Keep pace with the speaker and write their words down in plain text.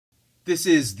This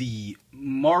is the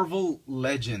Marvel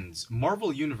Legends,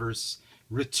 Marvel Universe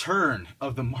Return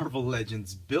of the Marvel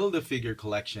Legends Build-A-Figure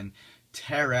Collection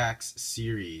Terrax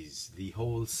series. The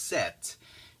whole set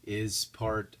is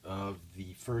part of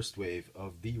the first wave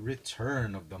of the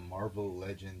return of the Marvel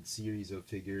Legends series of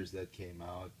figures that came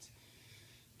out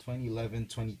 2011,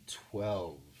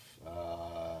 2012.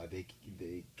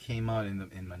 They came out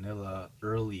in Manila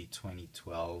early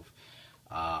 2012.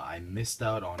 I missed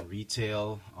out on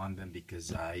retail on them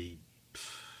because I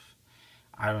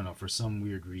don't know, for some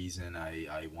weird reason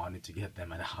I wanted to get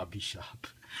them at a hobby shop.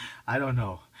 I don't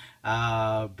know,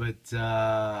 but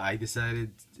I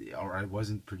decided, or I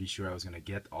wasn't pretty sure I was gonna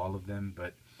get all of them,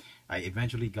 but I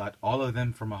eventually got all of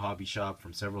them from a hobby shop,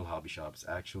 from several hobby shops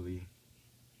actually.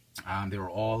 They were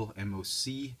all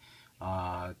MOC.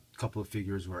 A couple of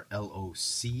figures were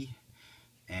LOC.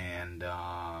 And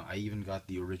I even got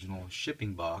the original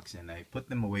shipping box, and I put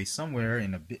them away somewhere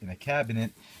in a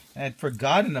cabinet. And I'd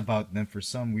forgotten about them for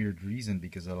some weird reason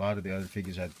because a lot of the other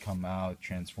figures had come out,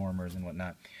 Transformers and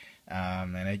whatnot,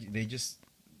 and they just,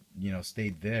 you know,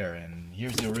 stayed there. And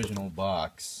here's the original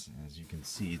box, as you can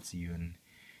see. It's even,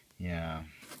 yeah.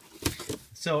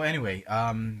 So anyway,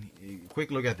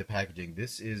 quick look at the packaging.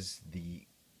 This is the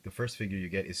first figure you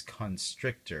get is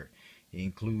Constrictor. It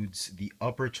includes the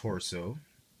upper torso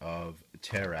of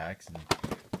Terrax, and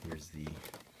here's the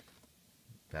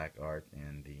back art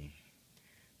and the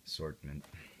assortment.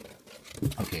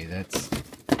 Okay, that's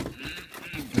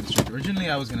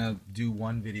originally I was gonna do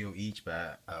one video each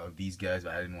of these guys,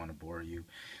 but I didn't want to bore you,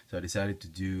 so I decided to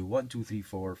do 1, 2, 3,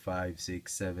 4, 5,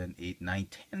 6, 7, 8, 9,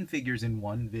 10 figures in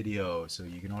one video. So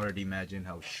you can already imagine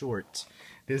how short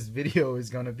this video is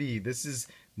gonna be. This is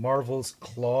Marvel's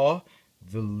Claw,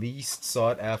 the least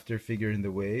sought after figure in the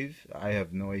wave. I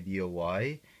have no idea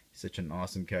why. Such an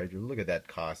awesome character. Look at that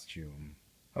costume.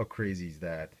 How crazy is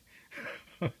that?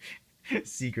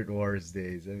 Secret Wars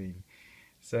days. I mean,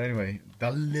 so anyway,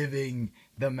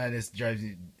 the madness drives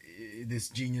this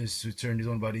genius to turn his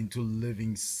own body into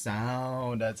living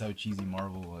sound. That's how cheesy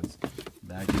Marvel was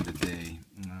back in the day.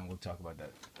 We'll talk about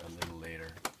that a little later.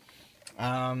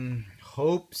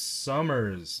 Hope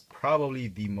Summers, probably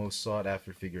the most sought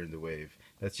after figure in the wave.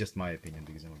 That's just my opinion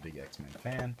because I'm a big X-Men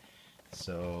fan.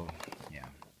 So yeah,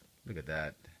 look at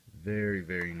that. Very,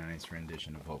 very nice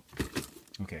rendition of Hope.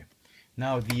 Okay,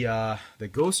 now the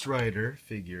Ghost Rider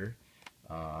figure,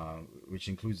 which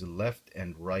includes the left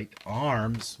and right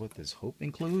arms. What does Hope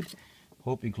include?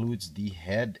 Hope includes the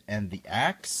head and the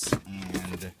axe,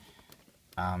 and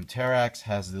Terrax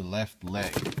has the left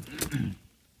leg.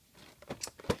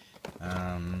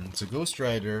 So Ghost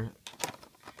Rider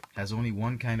has only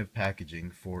one kind of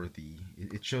packaging for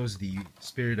it shows the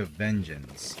Spirit of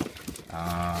Vengeance,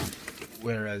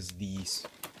 whereas the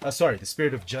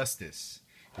Spirit of Justice.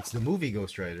 It's the movie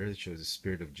Ghost Rider that shows the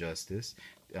Spirit of Justice,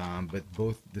 but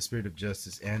both the Spirit of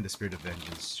Justice and the Spirit of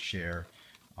Vengeance share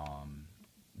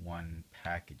one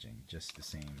packaging, just the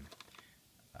same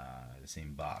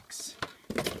box.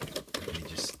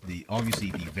 Obviously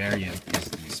the variant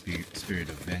is the Spirit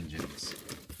of Vengeance.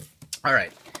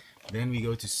 Alright, then we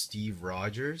go to Steve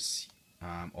Rogers.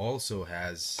 Also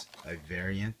has a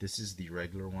variant. This is the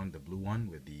regular one, the blue one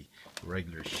with the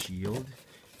regular shield.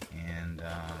 And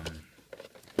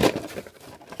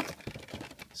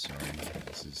sorry,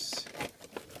 this is,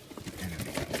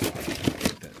 anyway,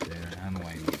 put that there. I don't know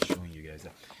why I'm showing you guys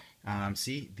that.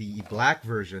 See, the black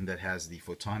version that has the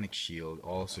photonic shield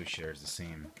also shares the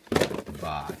same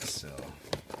box. So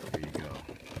there you go.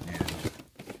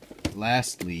 And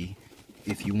lastly,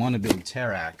 if you want to build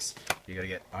Terrax, you gotta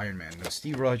get Iron Man. Now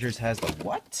Steve Rogers has the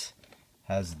what?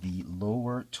 Has the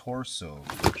lower torso,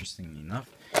 interestingly enough,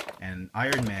 and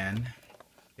Iron Man,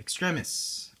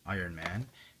 Extremis Iron Man,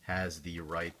 has the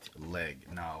right leg.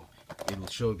 Now it'll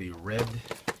show the red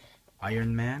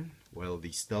Iron Man. Well,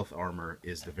 the stealth armor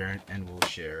is the variant and will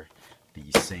share the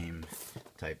same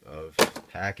type of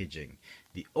packaging.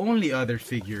 The only other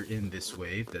figure in this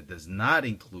wave that does not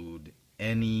include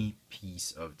any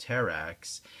piece of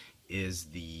Terrax is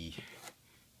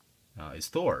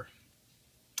Thor.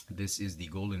 This is the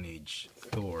Golden Age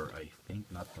Thor, I think,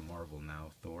 not the Marvel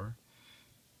Now Thor.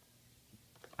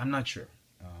 I'm not sure.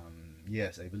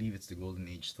 Yes, I believe it's the Golden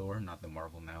Age Thor, not the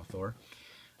Marvel Now Thor.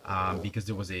 Because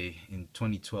there was in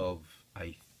 2012,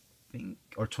 I think,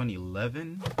 or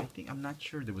 2011, I think, I'm not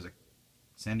sure, there was a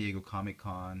San Diego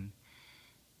Comic-Con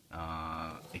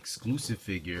exclusive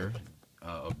figure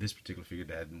of this particular figure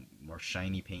that had more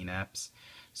shiny paint apps.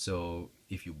 So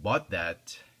if you bought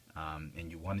that and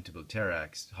you wanted to build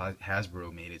Terrax,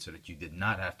 Hasbro made it so that you did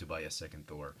not have to buy a second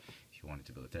Thor. If if you wanted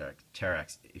to build a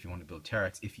Terrax, if you want to build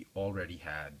Terrax, if you already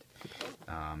had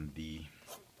the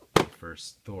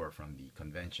first Thor from the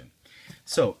convention.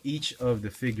 So each of the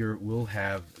figure will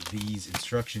have these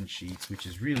instruction sheets, which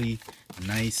is really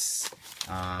nice,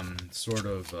 sort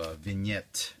of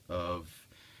vignette of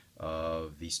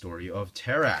the story of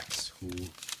Terrax, who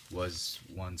was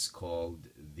once called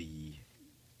the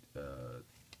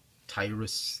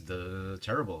Tyrus the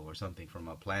Terrible or something, from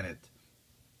a planet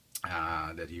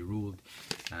that he ruled,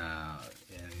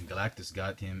 and Galactus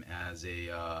got him as a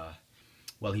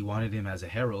well, he wanted him as a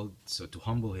herald, so to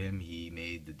humble him, he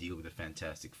made the deal with the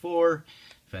Fantastic Four.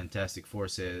 Fantastic Four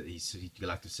said,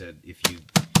 Galactus said, if you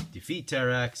defeat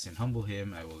Terrax and humble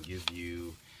him, I will give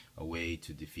you a way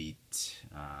to defeat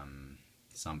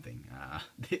something,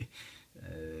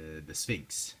 the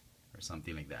Sphinx, or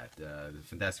something like that. The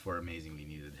Fantastic Four amazingly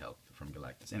needed help from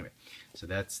Galactus. Anyway, so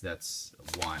that's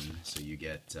one. So you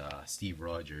get Steve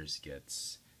Rogers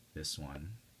gets this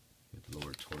one with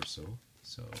lower torso.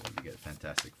 So you get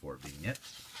Fantastic Four vignette.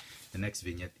 The next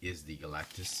vignette is the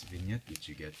Galactus vignette, which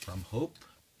you get from Hope.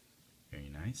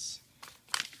 Very nice.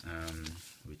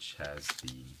 Which has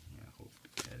the Hope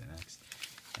next.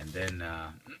 And then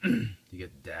you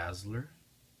get Dazzler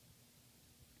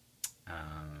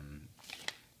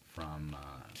from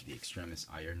the Extremis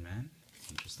Iron Man.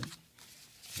 Interesting.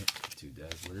 Yep, two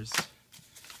Dazzlers.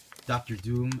 Doctor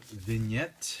Doom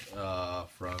vignette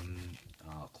from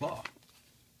Claw.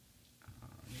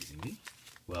 Amazingly.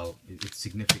 Well, it's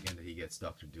significant that he gets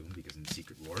Doctor Doom because in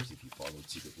Secret Wars, if you followed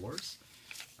Secret Wars,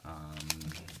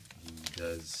 he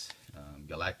does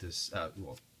Galactus.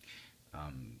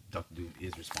 Doctor Doom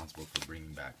is responsible for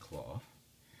bringing back Claw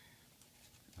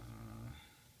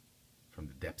from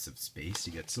the depths of space.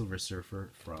 You get Silver Surfer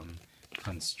from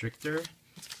Constrictor,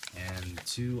 and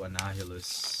two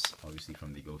Annihilus, obviously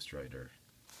from the Ghost Rider.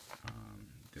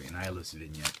 The Annihilus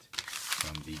vignette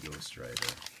from the Ghost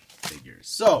Rider figures.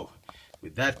 So,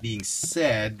 with that being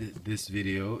said, this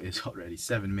video is already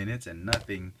 7 minutes and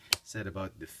nothing said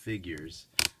about the figures.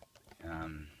 Let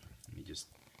me just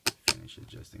finish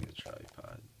adjusting the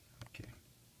tripod. Okay.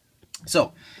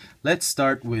 So, let's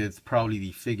start with probably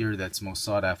the figure that's most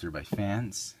sought after by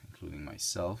fans, including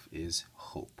myself, is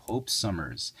Hope. Hope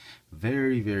Summers.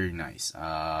 Very, very nice.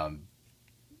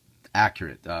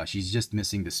 Accurate. She's just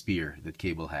missing the spear that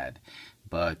Cable had,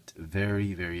 but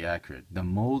very, very accurate. The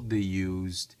mold they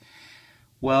used,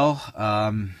 well,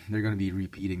 they're going to be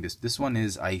repeating this. This one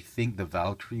is, I think, the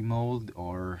Valkyrie mold,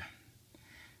 or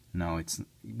no, it's,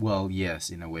 well, yes,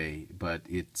 in a way, but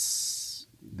it's,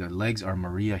 the legs are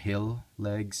Maria Hill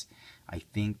legs, I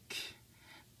think,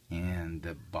 and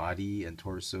the body and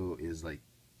torso is like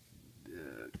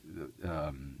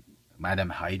Madame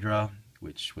Hydra,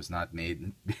 which was not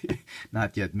made,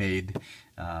 not yet made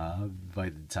by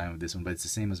the time of this one, but it's the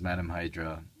same as Madame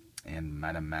Hydra and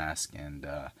Madame Mask, and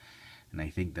I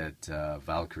think that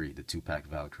Valkyrie, the 2-pack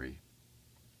Valkyrie.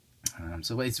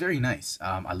 So it's very nice.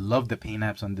 I love the paint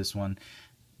apps on this one.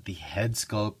 The head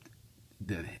sculpt,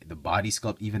 the body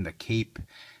sculpt, even the cape,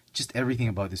 just everything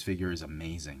about this figure is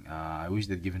amazing. I wish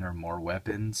they'd given her more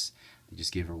weapons. They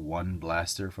just gave her one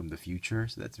blaster from the future,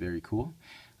 so that's very cool.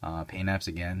 Paint apps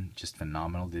again, just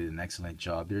phenomenal. Did an excellent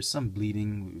job. There's some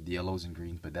bleeding with the yellows and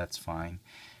greens, but that's fine.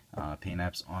 Paint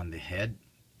apps on the head,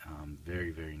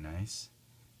 very, very nice.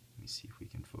 Let me see if we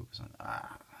can focus on.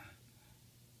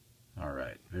 All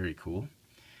right, very cool.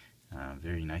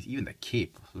 Very nice. Even the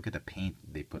cape. Look at the paint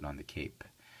they put on the cape.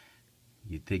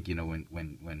 You'd think, you know,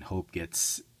 when Hope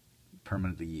gets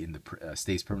permanently in the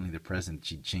stays permanently in the present,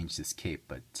 she'd change this cape,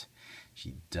 but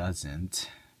she doesn't,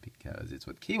 because it's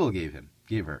what Cable gave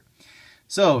her.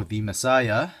 So the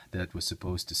Messiah that was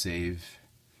supposed to save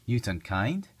mutant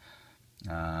kind,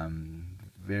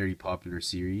 very popular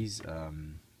series.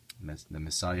 The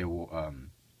Messiah,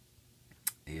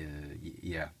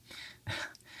 yeah.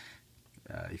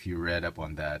 If you read up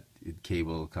on that,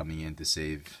 Cable coming in to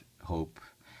save Hope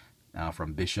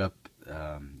from Bishop,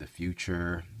 the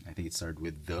future. I think it started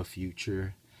with the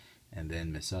future, and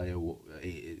then Messiah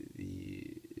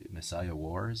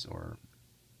Wars, or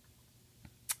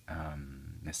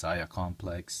Messiah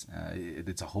Complex.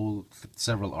 It's a whole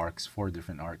several arcs, 4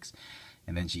 different arcs,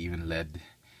 and then she even led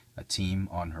a team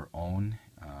on her own,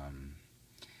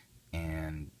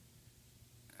 and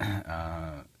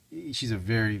she's a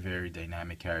very, very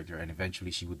dynamic character, and eventually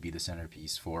she would be the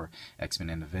centerpiece for X-Men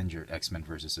and X-Men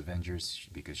versus Avengers,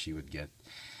 because she would get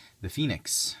the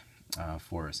Phoenix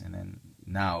for us. And then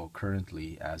now,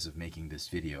 currently, as of making this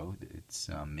video, it's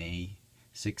May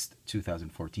 6th,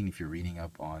 2014. If you're reading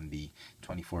up on the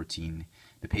 2014,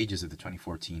 the pages of the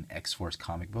 2014 X-Force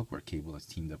comic book, where Cable has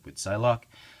teamed up with Psylocke,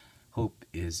 Hope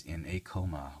is in a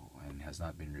coma and has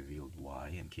not been revealed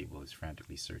why, and Cable is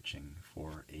frantically searching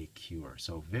for a cure.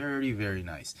 So very, very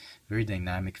nice. Very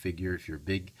dynamic figure. If you're a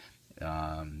big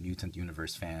Mutant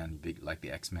Universe fan, big like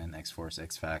the X-Men, X-Force,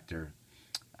 X-Factor,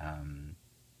 um,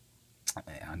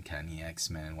 Uncanny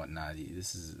X-Men and whatnot,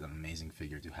 this is an amazing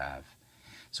figure to have.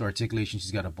 So articulation,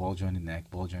 she's got a ball jointed neck,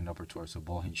 ball jointed upper torso,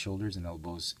 ball hinge shoulders and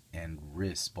elbows and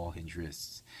wrists, ball hinge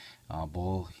wrists,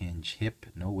 ball hinge hip,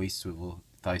 no waist swivel,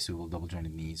 thigh swivel, double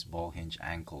jointed knees, ball hinge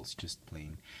ankles, just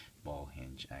plain ball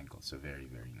hinge ankles. So very,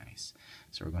 very nice.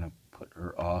 So we're gonna put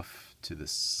her off to the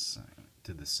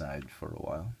side for a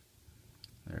while.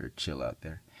 Let her chill out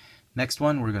there. Next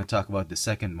one, we're going to talk about the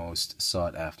second most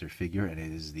sought after figure, and it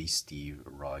is the Steve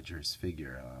Rogers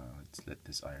figure. Let's let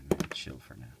this Iron Man chill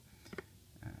for now.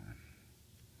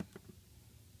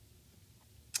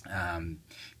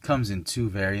 Comes in two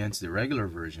variants. The regular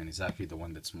version is actually the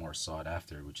one that's more sought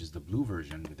after, which is the blue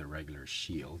version with the regular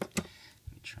shield. Let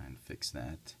me try and fix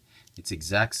that. It's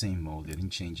exact same mold. They didn't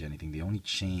change anything. They only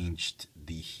changed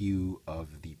the hue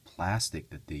of the plastic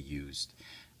that they used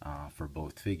for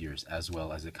both figures, as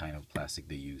well as the kind of plastic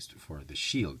they used for the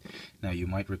shield. Now you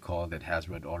might recall that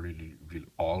Hasbro had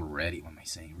already what am I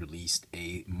saying, released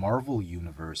a Marvel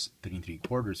Universe 3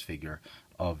 3/4 figure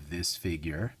of this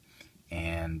figure,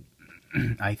 and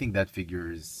I think that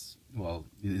figure is, well,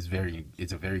 it's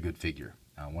a very good figure.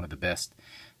 One of the best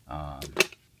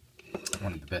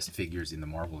figures in the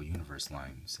Marvel Universe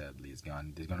line. Sadly, is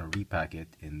gone. They're gonna repack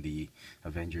it in the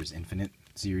Avengers Infinite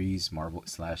series, Marvel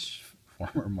 /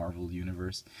 former Marvel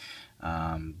Universe.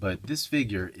 But this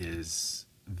figure is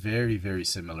very, very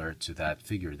similar to that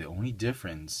figure. The only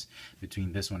difference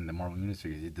between this one and the Marvel Universe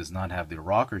figure is it does not have the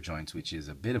rocker joints, which is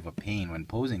a bit of a pain when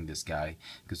posing this guy,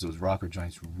 because those rocker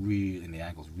joints really in the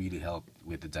ankles really help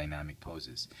with the dynamic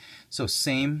poses. So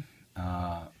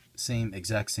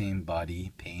exact same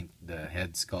body paint. The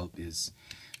head sculpt is,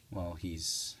 well,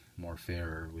 he's more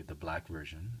fairer with the black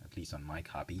version, at least on my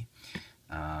copy.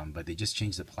 But they just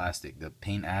changed the plastic. The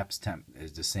paint apps temp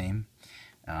is the same.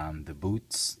 The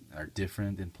boots are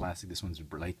different in plastic. This one's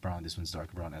light brown, this one's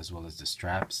dark brown, as well as the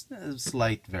straps.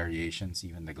 Slight variations,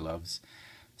 even the gloves.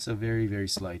 So very, very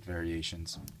slight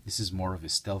variations. This is more of a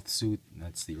stealth suit.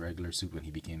 That's the regular suit when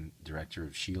he became director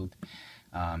of S.H.I.E.L.D.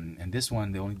 And this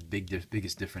one, the only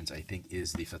biggest difference, I think,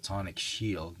 is the photonic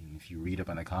shield. And if you read up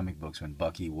on the comic books, when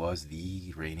Bucky was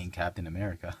the reigning Captain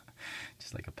America,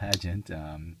 just like a pageant,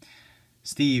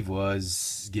 Steve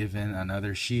was given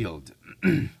another shield,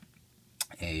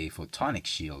 a photonic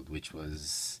shield, which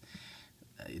was,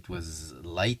 it was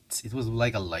light. It was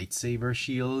like a lightsaber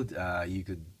shield. You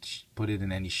could put it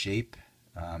in any shape.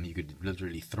 You could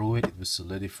literally throw it. It was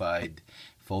solidified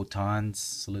photons,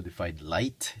 solidified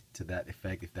light to that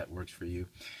effect, if that works for you.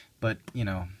 But, you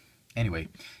know, anyway,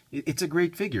 it's a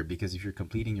great figure, because if you're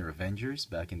completing your Avengers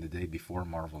back in the day before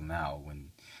Marvel Now,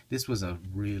 when this was a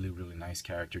really, really nice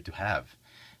character to have.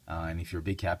 And if you're a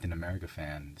big Captain America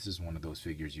fan, this is one of those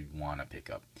figures you'd want to pick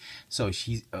up. So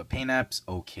she's paint apps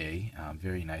okay,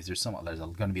 very nice. There's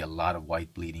going to be a lot of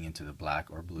white bleeding into the black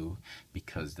or blue,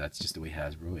 because that's just the way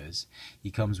Hasbro is.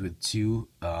 He comes with two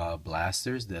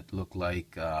blasters that look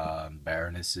like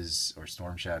Baronesses or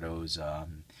Storm Shadows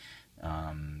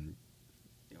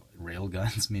rail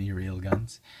guns, mini rail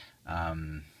guns.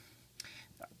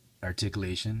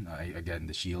 Articulation, again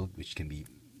the shield, which can be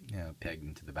pegged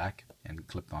into the back and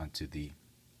clipped onto the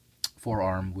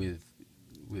forearm with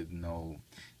no,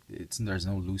 there's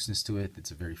no looseness to it.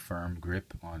 It's a very firm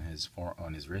grip on his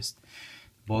wrist.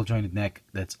 Ball jointed neck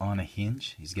that's on a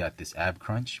hinge. He's got this ab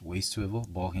crunch, waist swivel,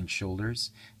 ball hinge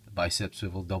shoulders, bicep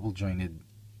swivel, double jointed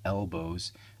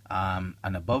elbows, an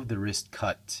above the wrist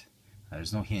cut.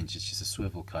 There's no hinge, it's just a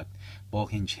swivel cut. Ball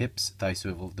hinge hips, thigh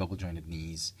swivel, double jointed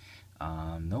knees.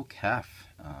 No calf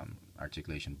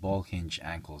articulation. Ball hinge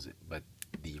ankles, but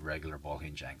the regular ball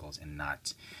hinge ankles, and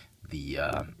not the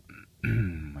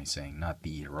am I saying, not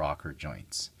the rocker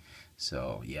joints.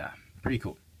 So yeah, pretty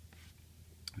cool.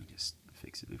 Let me just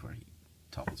fix it before he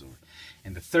topples over.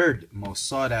 And the third most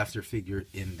sought after figure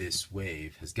in this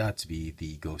wave has got to be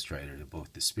the Ghost Rider,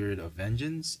 both the Spirit of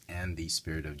Vengeance and the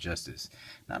Spirit of Justice.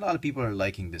 Not a lot of people are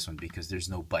liking this one because there's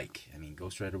no bike. I mean,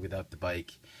 Ghost Rider without the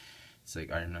bike, it's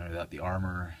like Iron Man without the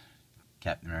armor,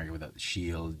 Captain America without the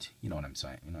shield. You know what I'm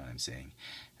saying? You know what I'm saying?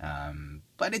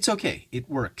 But it's okay. It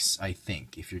works, I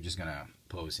think, if you're just gonna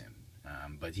pose him.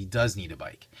 But he does need a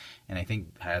bike, and I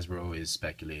think Hasbro is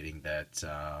speculating that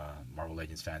Marvel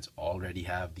Legends fans already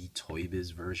have the Toy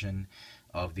Biz version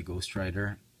of the Ghost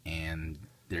Rider, and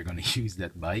they're going to use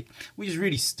that bike, which is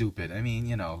really stupid. I mean,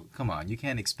 you know, come on, you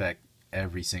can't expect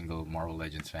every single Marvel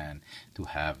Legends fan to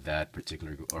have that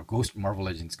particular, or Ghost Marvel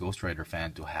Legends Ghost Rider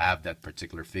fan to have that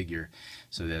particular figure,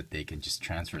 so that they can just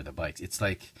transfer the bikes. It's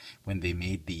like when they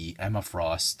made the Emma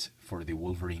Frost for the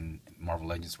Wolverine Marvel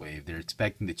Legends wave. They're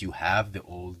expecting that you have the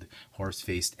old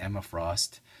horse-faced Emma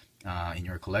Frost in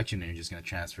your collection, and you're just going to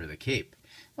transfer the cape.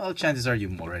 Well, chances are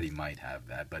you already might have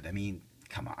that, but I mean,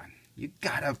 come on. You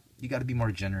gotta be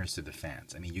more generous to the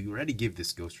fans. I mean, you already give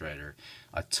this Ghost Rider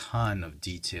a ton of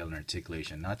detail and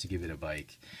articulation. Not to give it a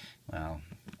bike, well,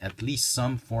 at least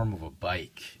some form of a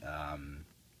bike.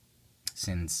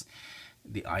 Since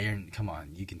the iron, come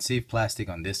on, you can save plastic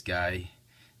on this guy,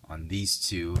 on these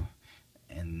two,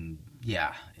 and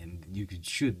yeah, and you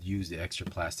should use the extra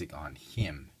plastic on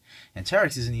him. And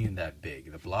Terrax isn't even that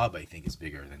big. The Blob, I think, is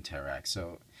bigger than Terrax.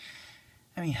 So,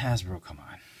 I mean, Hasbro, come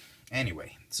on.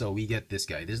 Anyway, so we get this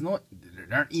guy. There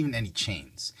aren't even any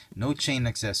chains. No chain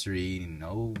accessory,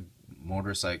 no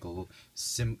motorcycle,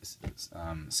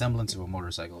 semblance of a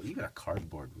motorcycle. Even a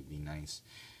cardboard would be nice.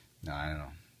 No, I don't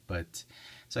know. But,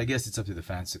 so I guess it's up to the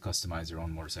fans to customize their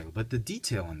own motorcycle. But the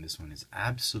detail on this one is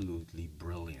absolutely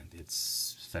brilliant.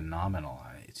 It's phenomenal.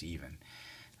 It's even.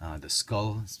 The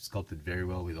skull is sculpted very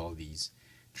well with all these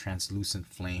translucent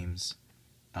flames.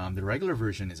 The regular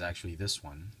version is actually this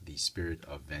one, the Spirit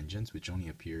of Vengeance, which only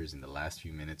appears in the last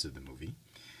few minutes of the movie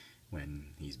when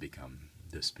he's become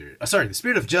the Spirit. Oh, sorry, the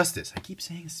Spirit of Justice. I keep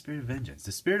saying the Spirit of Vengeance.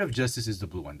 The Spirit of Justice is the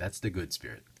blue one. That's the good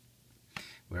spirit.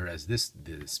 Whereas the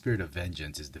Spirit of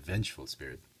Vengeance is the vengeful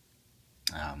spirit,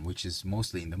 which is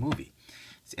mostly in the movie.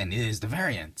 And it is the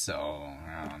variant, so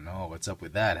I don't know what's up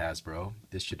with that, Hasbro.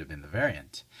 This should have been the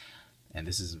variant. And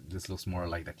this looks more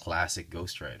like the classic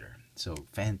Ghost Rider. So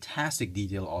fantastic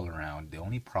detail all around. The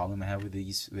only problem I have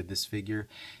with this figure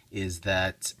is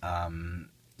that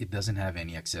it doesn't have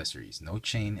any accessories, no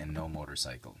chain and no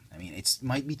motorcycle. I mean, it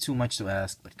might be too much to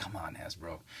ask, but come on,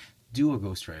 Hasbro, do a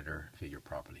Ghost Rider figure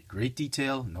properly. Great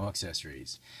detail, no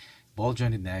accessories, ball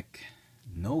jointed neck,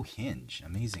 no hinge.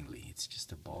 Amazingly, it's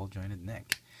just a ball jointed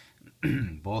neck,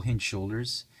 ball hinge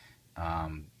shoulders,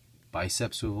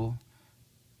 bicep swivel.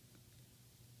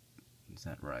 Is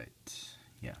that right?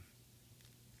 Yeah.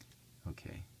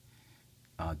 Okay.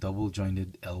 Double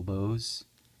jointed elbows.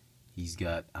 He's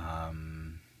got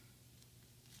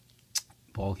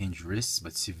ball hinge wrists,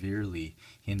 but severely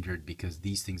hindered because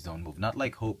these things don't move. Not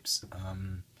like Hope's.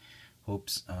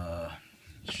 Hope's. Let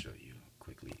me show you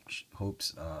quickly.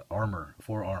 Hope's armor,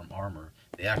 forearm armor.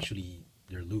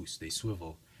 They're loose. They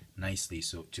swivel nicely,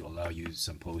 so to allow you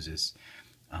some poses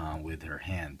with her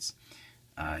hands.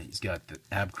 He's got the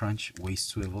ab crunch, waist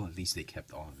swivel. At least they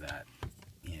kept all of that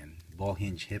in. Ball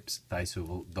hinge hips, thigh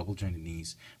swivel, double jointed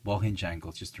knees, ball hinge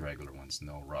ankles, just the regular ones,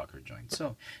 no rocker joints.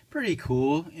 So pretty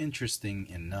cool, interesting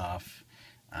enough.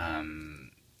 I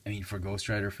mean, for Ghost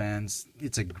Rider fans,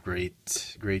 it's a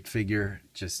great figure.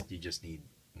 You just need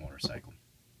motorcycle.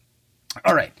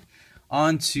 All right,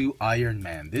 on to Iron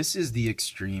Man. This is the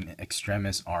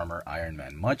Extremis Armor Iron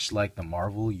Man, much like the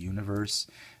Marvel Universe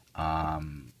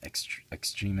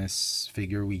Extremis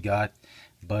figure we got,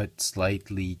 but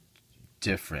slightly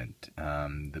different.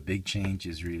 The big change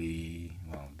is really,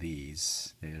 well,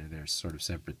 they're sort of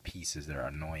separate pieces that are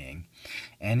annoying,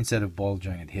 and instead of ball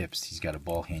jointed hips, he's got a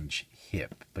ball hinge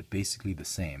hip, but basically the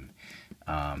same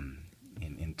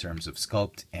in terms of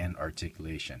sculpt and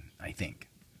articulation, I think.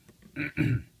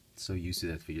 So used to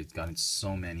that figure. It's gotten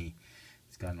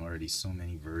already so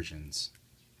many versions.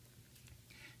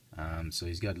 So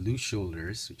he's got loose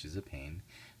shoulders, which is a pain.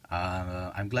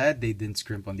 I'm glad they didn't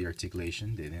scrimp on the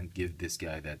articulation. They didn't give this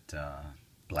guy that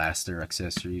blaster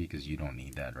accessory, because you don't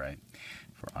need that, right,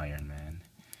 for Iron Man.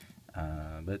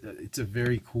 But it's a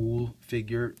very cool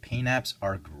figure. Paint apps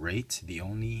are great. The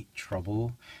only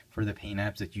trouble for the paint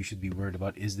apps that you should be worried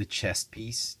about is the chest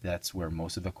piece. That's where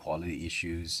most of the quality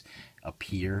issues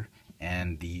appear,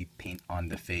 and the paint on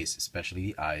the face, especially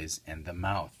the eyes and the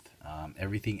mouth.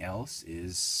 Everything else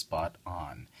is spot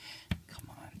on. Come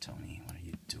on, Tony, what are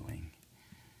you doing?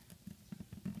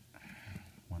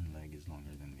 One leg is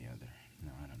longer than the other.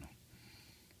 No, I don't know.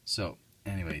 So,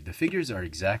 anyway, the figures are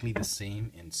exactly the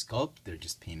same in sculpt. They're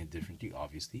just painted differently,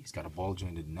 obviously. He's got a ball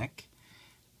jointed neck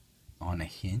on a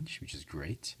hinge, which is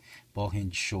great. Ball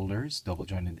hinge shoulders, double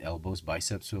jointed elbows,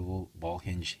 bicep swivel, ball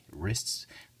hinge wrists,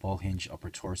 ball hinge upper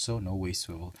torso, no waist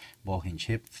swivel, ball hinge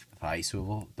hip, thigh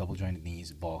swivel, double jointed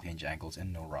knees, ball hinge ankles,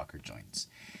 and no rocker joints.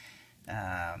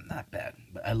 Not bad,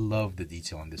 but I love the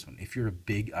detail on this one. If you're a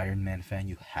big Iron Man fan,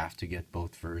 you have to get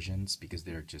both versions because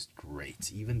they're just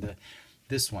great. Even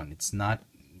this one, it's not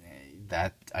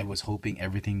that I was hoping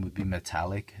everything would be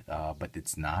metallic, but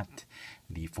it's not.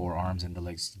 The forearms and the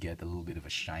legs get a little bit of a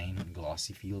shine and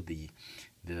glossy feel.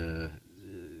 The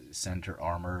center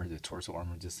armor, the torso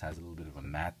armor, just has a little bit of a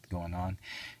matte going on.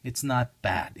 It's not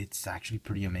bad. It's actually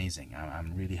pretty amazing.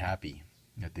 I'm really happy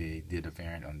that they did a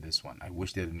variant on this one. I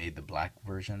wish they had made the black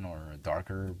version or a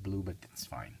darker blue, but it's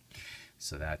fine.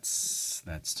 So that's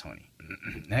Tony.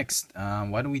 Next,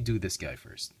 why don't we do this guy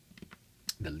first?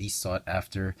 The least sought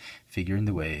after figure in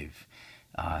the wave,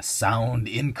 Sound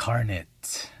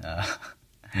Incarnate.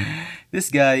 This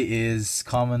guy is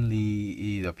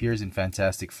he appears in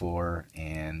Fantastic Four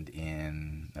and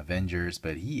in Avengers,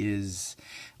 but he is,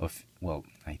 well,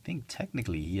 I think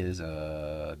technically he is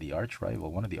the arch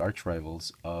rival, one of the arch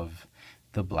rivals of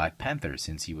the Black Panther,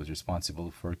 since he was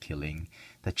responsible for killing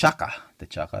T'Chaka,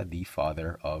 the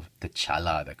father of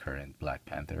T'Challa, the current Black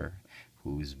Panther,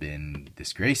 who's been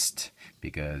disgraced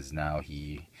because now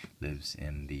he lives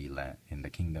in the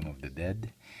kingdom of the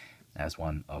dead as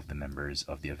one of the members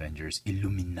of the Avengers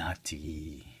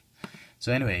Illuminati.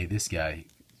 So anyway, this guy,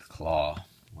 Claw,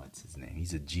 what's his name?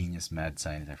 He's a genius mad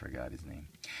scientist. I forgot his name.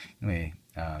 Anyway,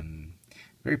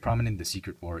 very prominent in the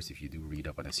Secret Wars. If you do read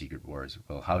up on the Secret Wars,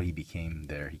 well, how he became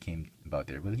there, he came about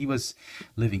there. Well, he was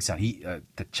living sound.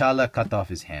 T'Challa cut off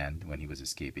his hand when he was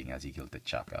escaping as he killed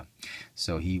T'Chaka.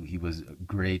 So he was a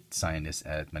great scientist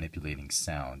at manipulating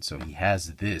sound. So he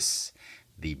has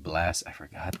the blast. I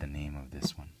forgot the name of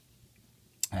this one.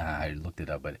 I looked it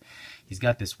up, but he's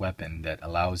got this weapon that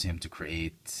allows him to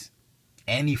create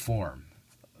any form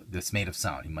that's made of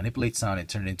sound. He manipulates sound and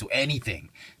turns it into anything,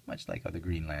 much like how the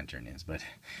Green Lantern is, but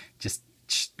just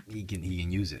he can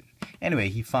use it. Anyway,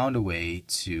 he found a way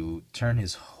to turn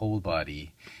his whole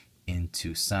body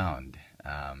into sound,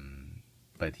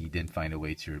 but he didn't find a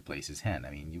way to replace his hand.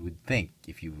 I mean, you would think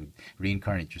if you would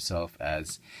reincarnate yourself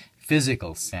as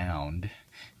physical sound,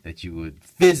 that you would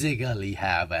physically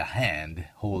have a hand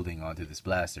holding onto this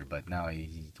blaster, but now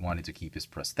he wanted to keep his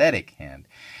prosthetic hand.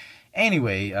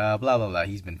 Anyway, blah blah blah,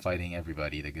 he's been fighting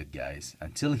everybody, the good guys,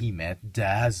 until he met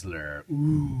Dazzler.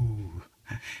 Ooh.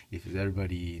 If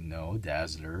everybody know,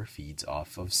 Dazzler feeds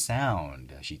off of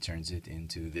sound. She turns it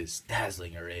into this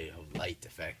dazzling array of light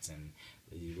effects and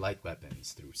light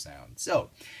weapons through sound. So,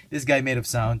 this guy made of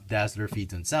sound, Dazzler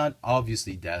feeds on sound.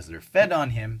 Obviously, Dazzler fed on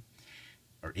him,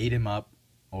 or ate him up,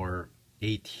 or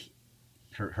ate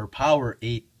her power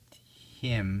ate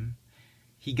him.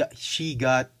 He got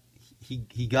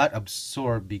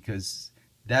absorbed because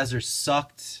Dazzler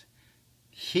sucked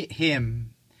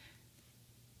him.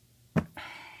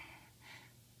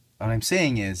 What I'm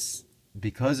saying is,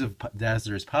 because of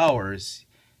Dazzler's powers,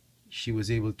 she was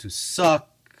able to suck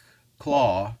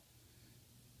Claw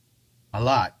a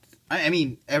lot. I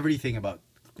mean, everything about...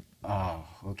 Oh,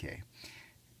 okay.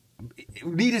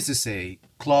 Needless to say,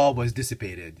 Claw was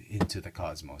dissipated into the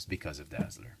cosmos because of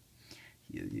Dazzler.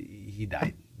 He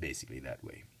died basically that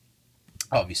way.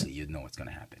 Obviously, you'd know what's going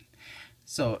to happen.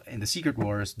 So, in the Secret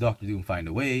Wars, Doctor Doom found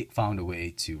a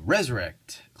way to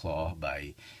resurrect Claw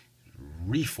by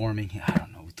reforming him, I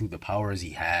don't know, through the powers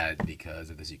he had because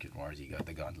of the Secret Wars. He got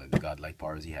the gauntlet, the godlike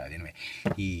powers he had. Anyway,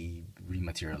 he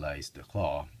rematerialized the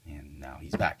Claw, and now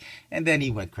he's back. And then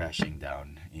he went crashing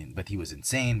down, but he was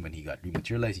insane. When he got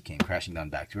rematerialized, he came crashing down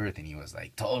back to Earth, and he was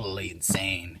like totally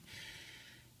insane.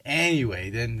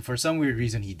 Anyway, then for some weird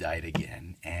reason, he died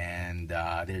again. And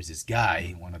there's this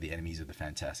guy, one of the enemies of the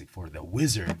Fantastic Four, the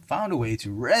Wizard, found a way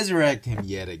to resurrect him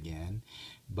yet again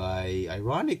by,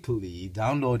 ironically,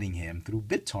 downloading him through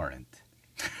BitTorrent.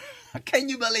 Can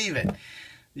you believe it?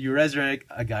 You resurrect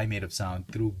a guy made of sound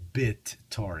through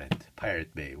BitTorrent,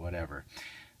 Pirate Bay, whatever.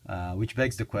 Which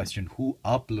begs the question, who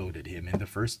uploaded him in the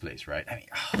first place, right? I mean,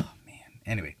 oh man.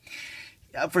 Anyway,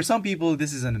 for some people,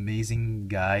 this is an amazing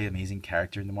guy, amazing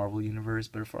character in the Marvel Universe,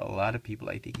 but for a lot of people,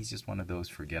 I think he's just one of those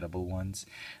forgettable ones.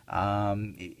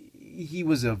 He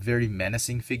was a very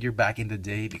menacing figure back in the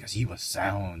day because he was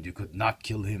sound. You could not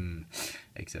kill him,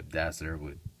 except Dazzler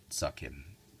would suck him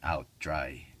out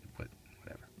dry, but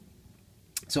whatever.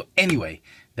 So anyway,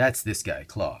 that's this guy,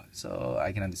 Claw. So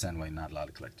I can understand why not a lot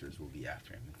of collectors will be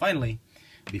after him. And finally,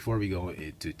 before we go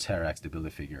to Terrax, the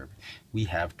Build-A-Figure, we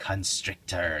have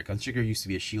Constrictor. Constrictor used to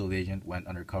be a S.H.I.E.L.D. agent, went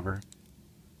undercover,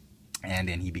 and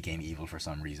then he became evil for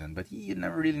some reason. But you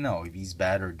never really know if he's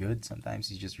bad or good. Sometimes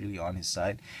he's just really on his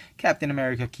side. Captain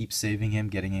America keeps saving him,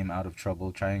 getting him out of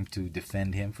trouble, trying to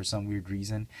defend him for some weird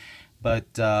reason.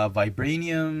 But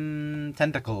vibranium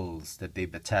tentacles that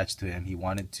they've attached to him, he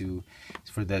wanted to,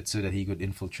 so that he could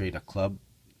infiltrate a club.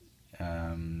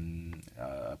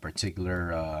 A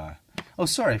particular Oh,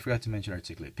 sorry, I forgot to mention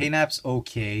articulate. Paint apps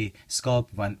okay,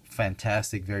 sculpt one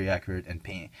fantastic, very accurate, and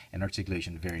paint and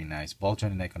articulation very nice. Ball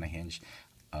jointed neck on a hinge,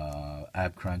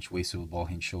 ab crunch, waist swivel, ball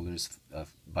hinge, shoulders,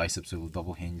 bicep swivel,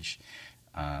 double hinge,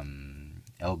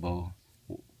 elbow,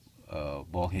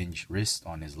 ball hinge, wrist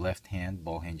on his left hand,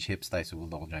 ball hinge, hips, thigh swivel,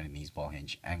 double jointed knees, ball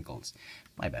hinge, ankles.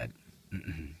 My bad.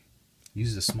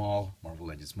 Use the small Marvel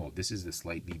Legends mold. This is the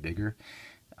slightly bigger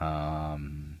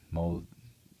mold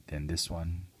than this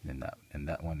one, then that, and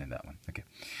that one, and that one. Okay.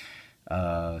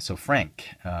 So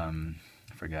Frank, I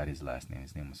forgot his last name.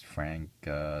 His name was Frank,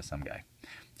 some guy.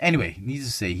 Anyway, needless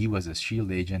to say, he was a SHIELD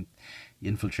agent. He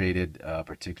infiltrated a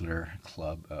particular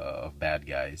club of bad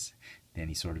guys. Then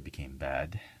he sort of became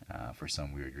bad for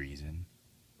some weird reason.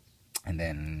 And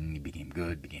then he became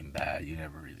good, became bad. You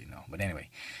never really know. But anyway,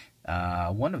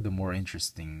 one of the more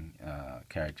interesting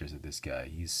characters of this guy,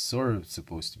 he's sort of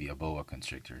supposed to be a boa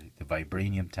constrictor. The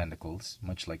vibranium tentacles,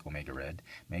 much like Omega Red.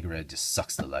 Omega Red just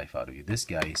sucks the life out of you. This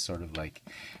guy is sort of like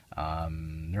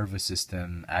nervous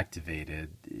system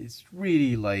activated. It's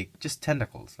really like just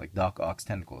tentacles, like Doc Ock's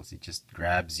tentacles. It just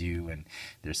grabs you, and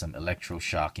there's some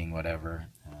electroshocking, whatever.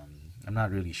 I'm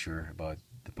not really sure about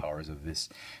the powers of this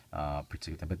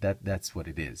particular, but that's what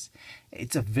it is.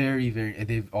 It's a very,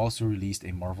 they've also released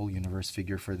a Marvel Universe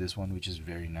figure for this one, which is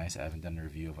very nice. I haven't done a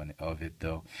review of it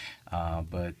though,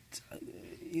 but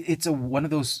it's one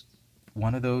of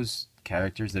those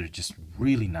characters that are just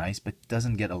really nice, but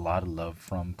doesn't get a lot of love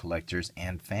from collectors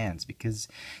and fans because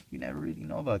you never really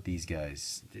know about these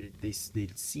guys. They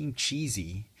seem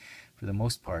cheesy for the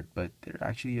most part, but they're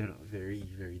actually a very,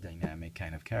 very dynamic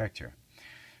kind of character.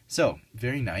 So,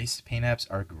 very nice. Paint apps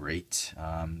are great.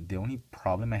 The only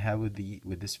problem I have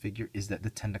with this figure is that the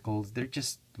tentacles, they're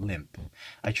just limp.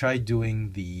 I tried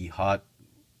doing the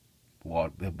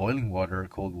boiling water,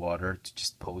 cold water to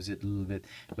just pose it a little bit,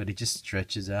 but it just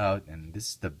stretches out, and this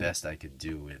is the best I could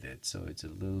do with it. So it's a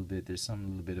little bit, there's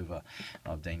some little bit of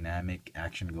a dynamic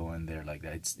action going there like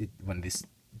that. When this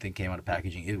thing came out of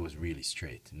packaging, it was really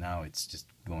straight. Now it's just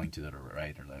going to the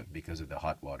right or left because of the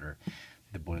hot water,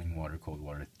 the boiling water, cold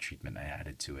water treatment I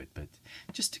added to it. But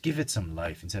just to give it some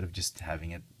life, instead of just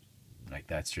having it like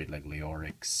that straight, like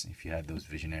Leorix, if you had those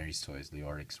Visionaries toys,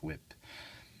 Leorix Whip.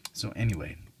 So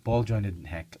anyway, ball jointed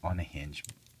neck on a hinge,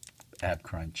 ab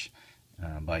crunch,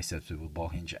 biceps with ball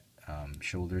hinge,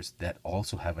 shoulders that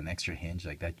also have an extra hinge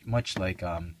like that, much like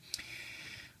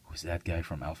who's that guy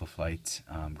from Alpha Flight,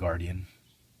 Guardian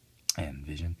and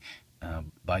Vision.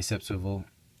 Bicep swivel,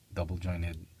 double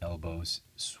jointed elbows,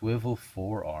 swivel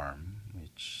forearm,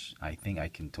 which I think I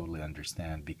can totally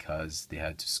understand because they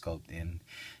had to sculpt in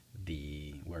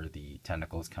where the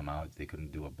tentacles come out. They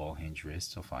couldn't do a ball hinge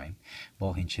wrist, so fine.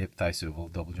 Ball hinge hip, thigh swivel,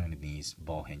 double jointed knees,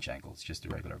 ball hinge ankles, just the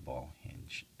regular ball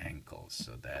hinge ankles.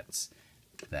 So that's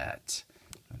that.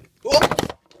 Oh!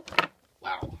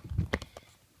 Wow,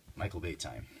 Michael Bay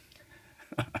time.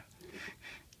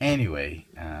 Anyway,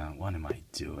 what am I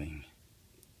doing?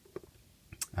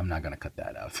 I'm not gonna cut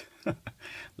that out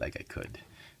like I could.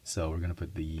 So we're gonna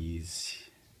put these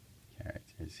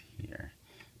characters here.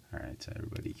 Alright, so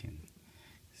everybody can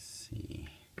see.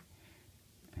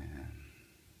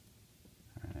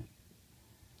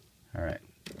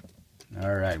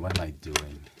 Alright, what am I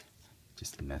doing?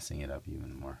 Just messing it up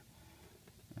even more.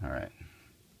 Alright.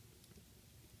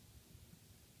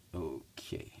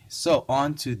 Okay, so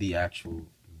on to the actual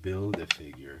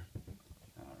Build-A-Figure.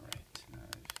 Alright,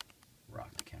 I've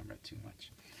rocked the camera too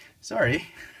much. Sorry.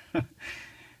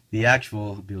 The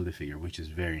actual Build-A-Figure, which is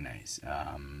very nice.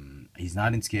 He's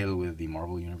not in scale with the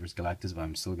Marvel Universe Galactus, but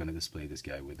I'm still going to display this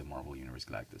guy with the Marvel Universe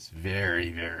Galactus.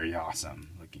 Very, very awesome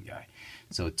looking guy.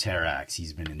 So Terrax,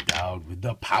 he's been endowed with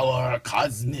the power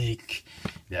cosmic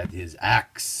that his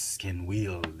axe can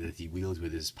wield, that he wields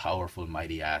with his powerful,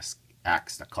 mighty axe,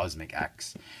 the cosmic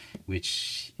axe,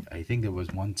 which I think there was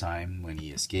one time when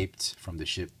he escaped from the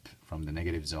ship, from the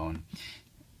negative zone.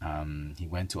 He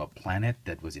went to a planet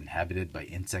that was inhabited by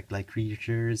insect-like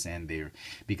creatures, and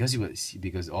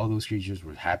because all those creatures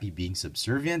were happy being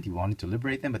subservient, he wanted to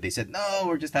liberate them, but they said, no,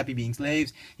 we're just happy being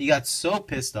slaves. He got so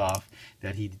pissed off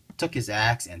that he took his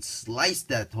axe and sliced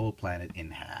that whole planet in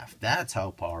half. That's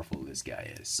how powerful this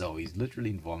guy is. So he's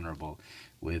literally invulnerable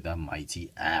with a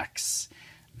mighty axe.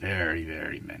 Very,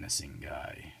 very menacing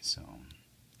guy. So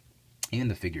even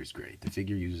the figure's great. The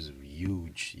figure uses a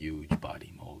huge, huge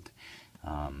body mold.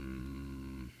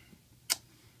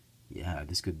 Yeah,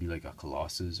 this could be like a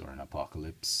Colossus or an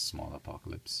Apocalypse, small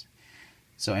Apocalypse.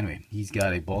 So anyway, he's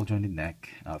got a ball jointed neck.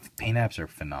 Paint apps are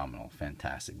phenomenal,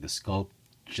 fantastic. The sculpt,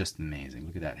 just amazing.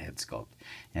 Look at that head sculpt.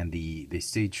 And they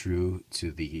stay true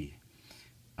to the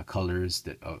colors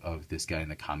of this guy in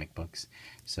the comic books.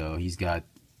 So he's got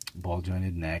ball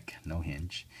jointed neck, no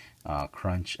hinge,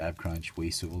 crunch, ab crunch,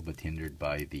 waist swivel, but hindered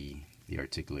by the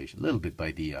articulation, a little bit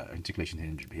by the articulation,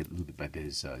 hindered a little bit by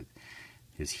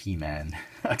his He-Man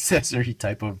accessory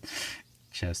type of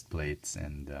chest plates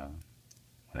and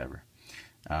whatever.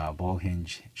 Ball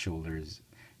hinge shoulders,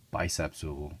 bicep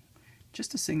swivel,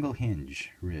 just a single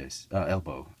hinge wrist,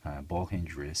 elbow, ball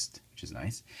hinge wrist, which is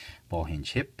nice, ball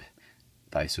hinge hip,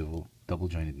 thigh swivel, double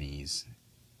jointed knees,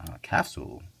 calf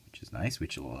swivel, which is nice,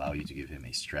 which will allow you to give him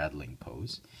a straddling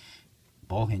pose,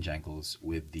 ball hinge ankles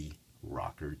with the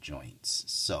rocker joints.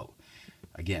 So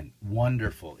again,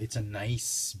 wonderful. It's a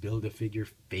nice build-a-figure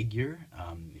figure,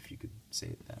 if you could say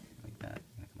it like that.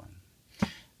 Come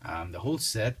on. The whole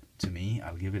set, to me,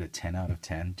 I'll give it a 10 out of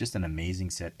 10. Just an amazing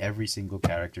set. Every single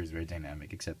character is very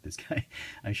dynamic, except this guy.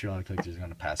 I'm sure all the collectors are going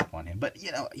to pass upon him. But,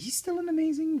 you know, he's still an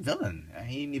amazing villain. I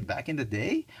mean, back in the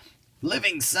day,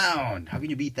 living sound. How can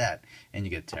you beat that? And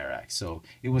you get Terrax. So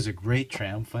it was a great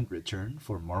triumphant return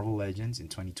for Marvel Legends in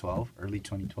 2012, early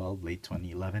 2012, late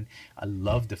 2011. I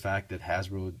love the fact that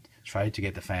Hasbro tried to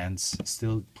get the fans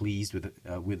still pleased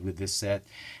with this set.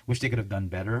 Wish they could have done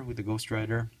better with the Ghost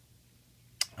Rider.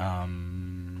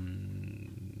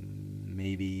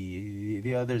 Maybe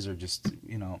the others are just,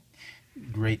 you know,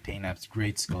 great paint apps,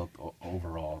 great sculpt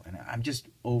overall, and I'm just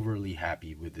overly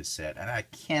happy with this set, and I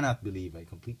cannot believe I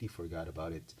completely forgot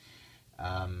about it.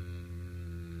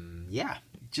 Yeah,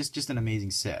 just an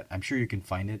amazing set. I'm sure you can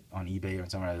find it on eBay or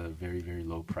somewhere at a very, very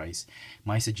low price.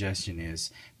 My suggestion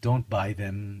is don't buy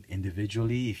them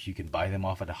individually. If you can buy them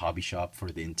off at a hobby shop for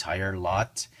the entire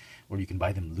lot, or you can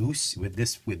buy them loose with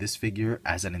this figure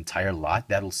as an entire lot,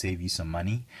 that'll save you some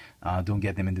money. Don't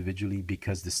get them individually,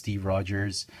 because the Steve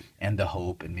Rogers and the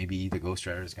Hope and maybe the Ghost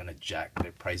Rider is gonna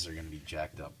their prices are gonna be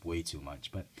jacked up way too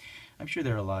much. But I'm sure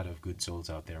there are a lot of good souls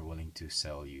out there willing to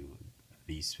sell you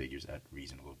these figures at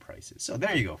reasonable prices. So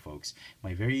there you go, folks.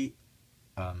 My very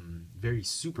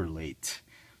super late,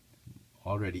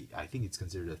 already, I think it's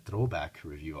considered a throwback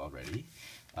review already,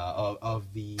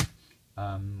 of the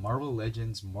Marvel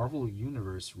Legends Marvel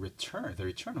Universe return, the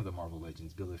return of the Marvel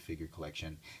Legends Build-A-Figure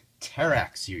Collection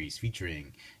Terrax series,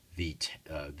 featuring the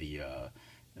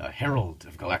Herald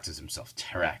of Galactus himself,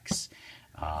 Terrax.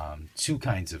 Two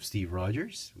kinds of Steve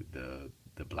Rogers, with the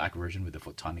black version with the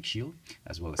photonic shield,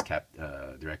 as well as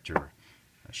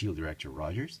Shield Director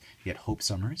Rogers. You get Hope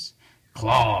Summers,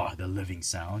 Claw, the living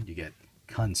sound. You get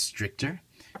Constrictor,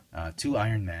 two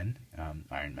Iron Man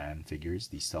figures,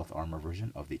 the stealth armor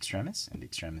version of the Extremis and the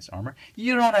Extremis armor.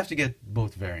 You don't have to get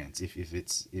both variants if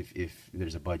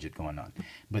there's a budget going on,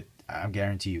 but I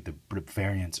guarantee you the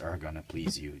variants are gonna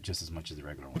please you just as much as the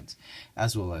regular ones,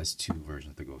 as well as two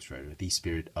versions of the Ghost Rider: the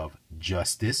Spirit of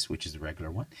Justice, which is the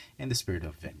regular one, and the Spirit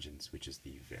of Vengeance, which is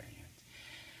the variant.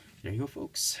 There you go,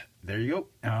 folks. There you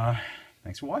go.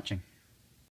 Thanks for watching.